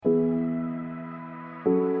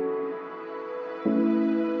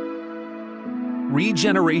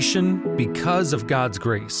Regeneration because of God's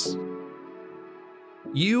grace.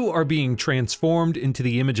 You are being transformed into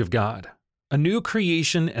the image of God, a new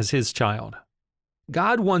creation as His child.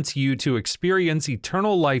 God wants you to experience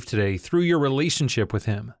eternal life today through your relationship with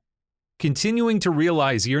Him. Continuing to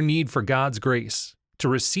realize your need for God's grace, to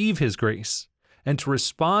receive His grace, and to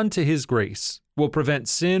respond to His grace will prevent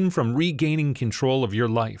sin from regaining control of your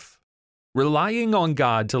life. Relying on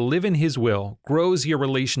God to live in His will grows your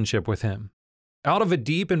relationship with Him. Out of a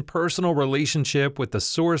deep and personal relationship with the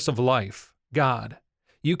source of life, God,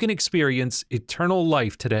 you can experience eternal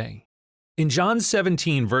life today. In John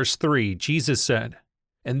 17, verse 3, Jesus said,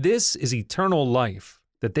 "And this is eternal life,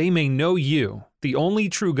 that they may know you, the only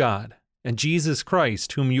true God, and Jesus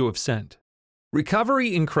Christ whom you have sent."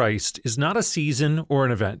 Recovery in Christ is not a season or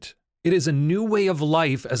an event. It is a new way of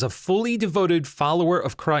life as a fully devoted follower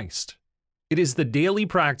of Christ. It is the daily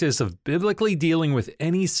practice of biblically dealing with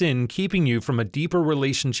any sin keeping you from a deeper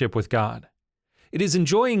relationship with God. It is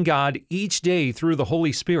enjoying God each day through the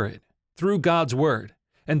Holy Spirit, through God's Word,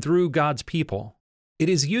 and through God's people. It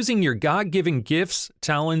is using your God-given gifts,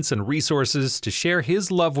 talents, and resources to share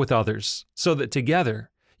His love with others, so that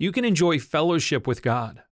together you can enjoy fellowship with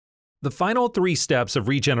God. The final 3 steps of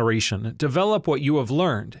regeneration develop what you have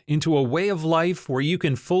learned into a way of life where you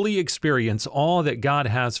can fully experience all that God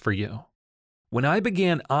has for you. When I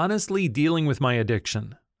began honestly dealing with my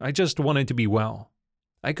addiction, I just wanted to be well.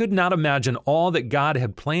 I could not imagine all that God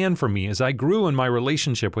had planned for me as I grew in my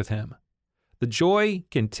relationship with Him. The joy,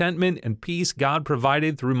 contentment, and peace God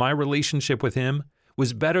provided through my relationship with Him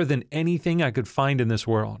was better than anything I could find in this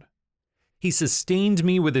world. He sustained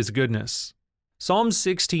me with His goodness. Psalm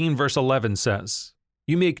 16 verse 11 says,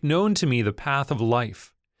 "You make known to me the path of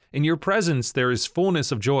life. In your presence there is fullness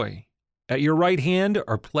of joy. At your right hand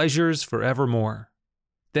are pleasures forevermore."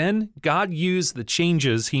 Then God used the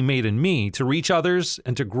changes He made in me to reach others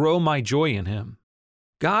and to grow my joy in Him.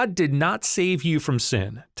 God did not save you from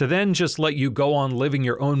sin to then just let you go on living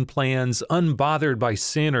your own plans unbothered by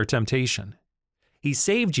sin or temptation. He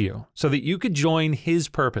saved you so that you could join His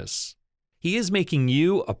purpose. He is making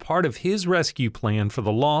you a part of His rescue plan for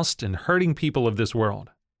the lost and hurting people of this world.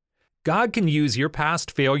 God can use your past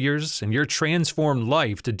failures and your transformed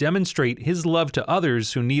life to demonstrate His love to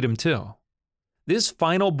others who need Him too. This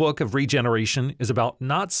final book of regeneration is about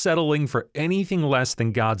not settling for anything less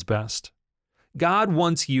than God's best. God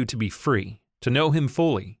wants you to be free, to know Him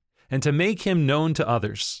fully, and to make Him known to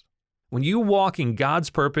others. When you walk in God's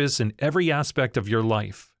purpose in every aspect of your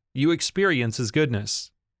life, you experience His goodness.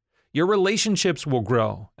 Your relationships will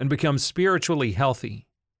grow and become spiritually healthy.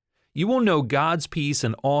 You will know God's peace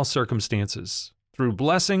in all circumstances, through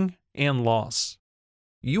blessing and loss.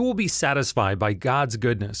 You will be satisfied by God's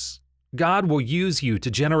goodness. God will use you to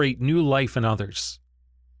generate new life in others.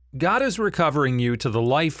 God is recovering you to the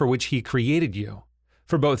life for which He created you,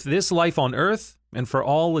 for both this life on earth and for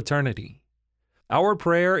all eternity. Our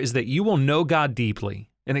prayer is that you will know God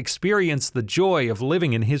deeply and experience the joy of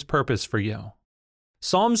living in His purpose for you.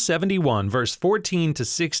 Psalm 71, verse 14 to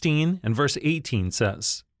 16 and verse 18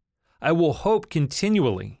 says, "I will hope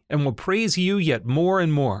continually and will praise you yet more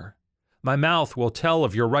and more. My mouth will tell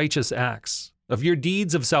of your righteous acts, of your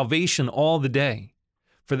deeds of salvation all the day,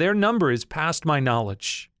 for their number is past my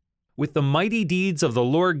knowledge. With the mighty deeds of the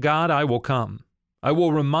Lord God I will come. I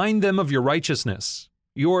will remind them of your righteousness,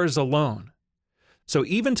 yours alone. So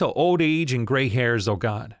even to old age and gray hairs, O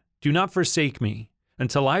God, do not forsake me,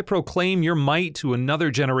 until I proclaim your might to another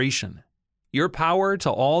generation, your power to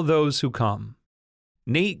all those who come."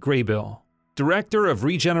 Nate Graybill, Director of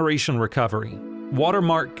Regeneration Recovery,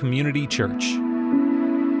 Watermark Community Church.